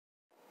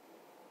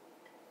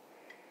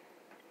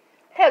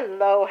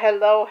Hello,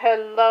 hello,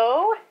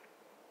 hello.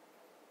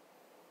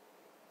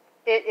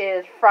 It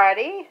is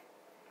Friday,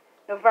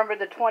 November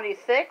the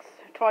 26th,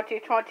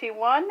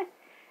 2021,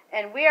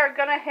 and we are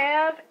going to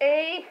have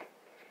a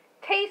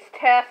taste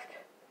test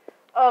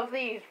of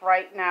these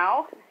right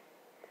now.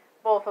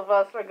 Both of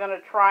us are going to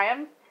try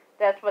them.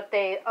 That's what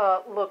they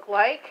look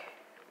like.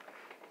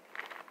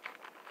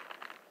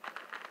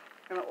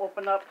 I'm going to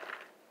open up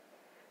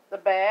the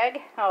bag.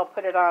 I'll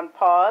put it on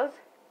pause.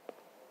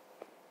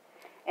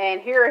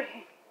 And here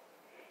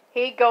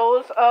he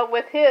goes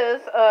with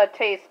his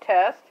taste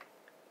test.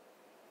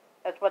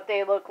 That's what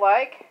they look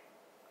like.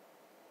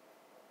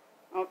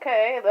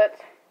 Okay, let's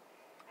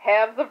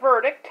have the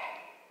verdict.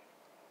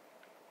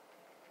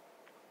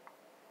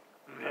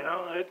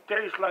 Well, it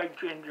tastes like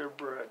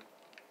gingerbread.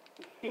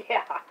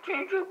 Yeah.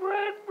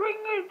 Gingerbread, bring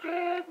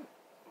it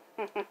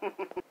in.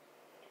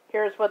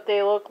 Here's what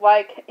they look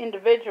like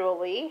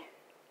individually.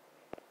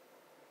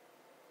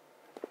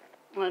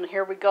 And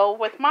here we go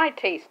with my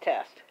taste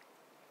test.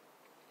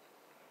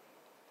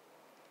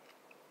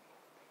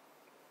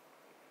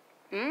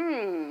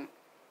 Mmm.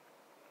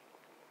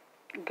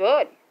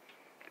 Good.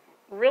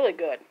 Really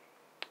good.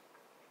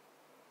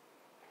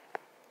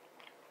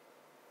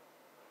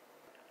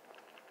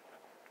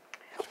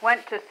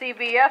 Went to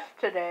CVS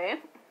today.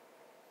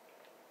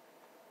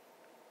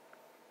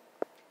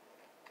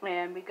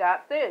 And we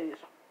got these.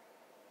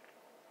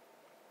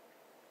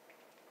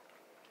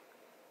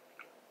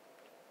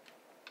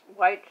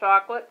 White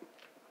chocolate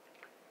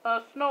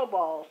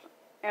snowballs,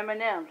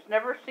 M&Ms.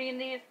 Never seen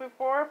these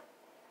before,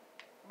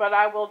 but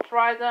I will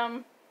try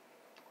them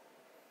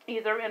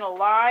either in a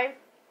live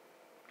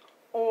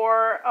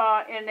or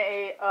in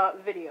a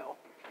video.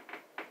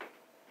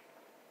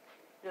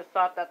 Just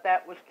thought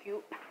that was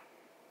cute.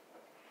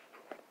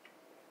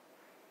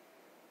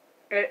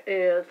 It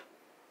is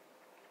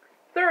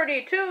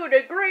 32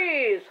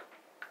 degrees.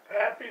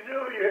 Happy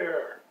New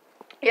Year.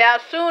 Yeah,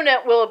 soon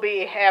it will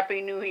be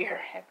Happy New Year.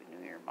 Happy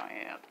New Year, my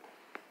aunt.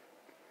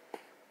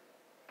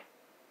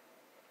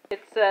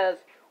 It says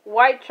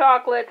white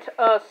chocolate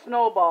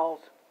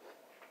snowballs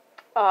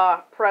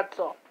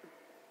pretzel.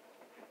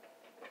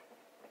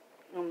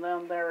 And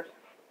then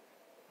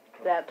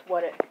that's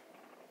what it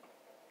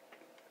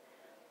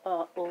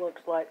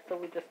looks like. So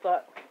we just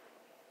thought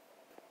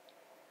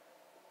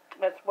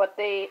that's what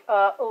they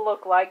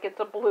look like. It's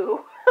a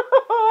blue.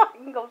 I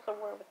can go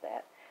somewhere with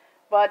that.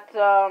 But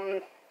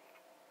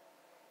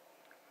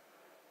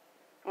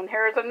and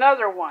here's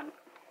another one. And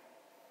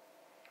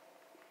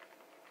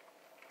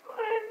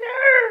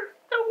there's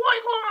the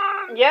white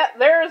one. Yeah,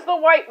 there's the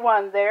white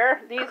one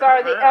there. These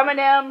are the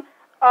M&M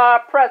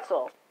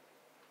pretzels.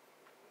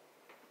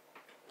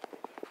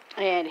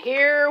 And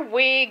here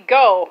we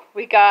go.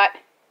 We got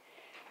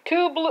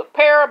two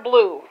pair of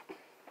blue.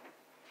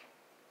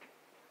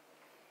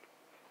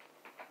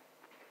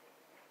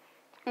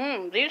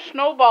 These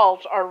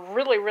snowballs are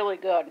really, really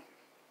good.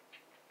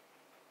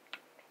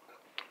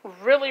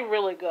 Really,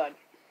 really good.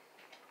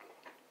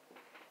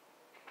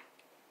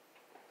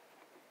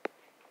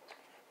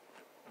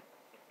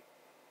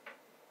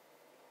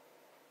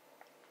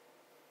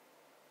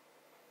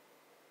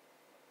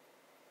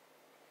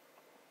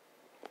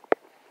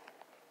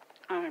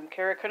 I'm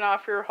Kara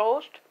Knopf, your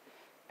host,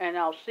 and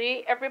I'll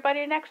see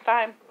everybody next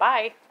time.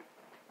 Bye.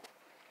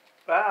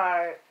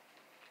 Bye.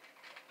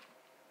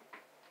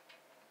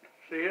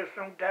 See you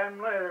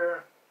sometime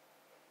later.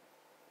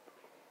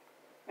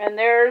 And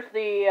there's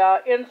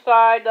the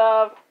inside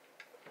of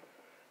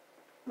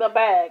the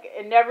bag.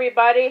 And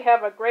everybody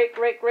have a great,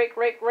 great, great,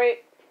 great,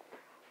 great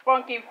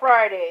Funky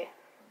Friday.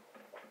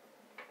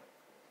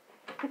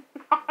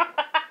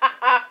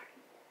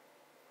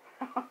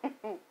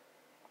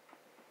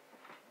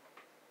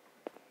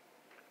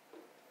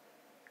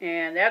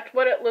 And that's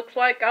what it looks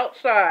like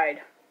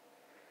outside.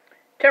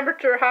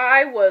 Temperature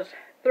high was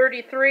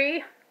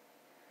 33.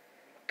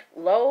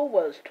 Low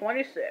was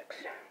 26.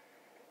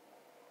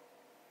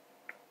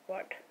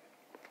 What?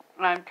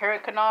 I'm Kara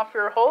Knopf,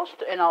 your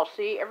host, and I'll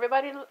see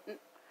everybody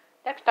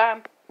next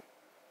time.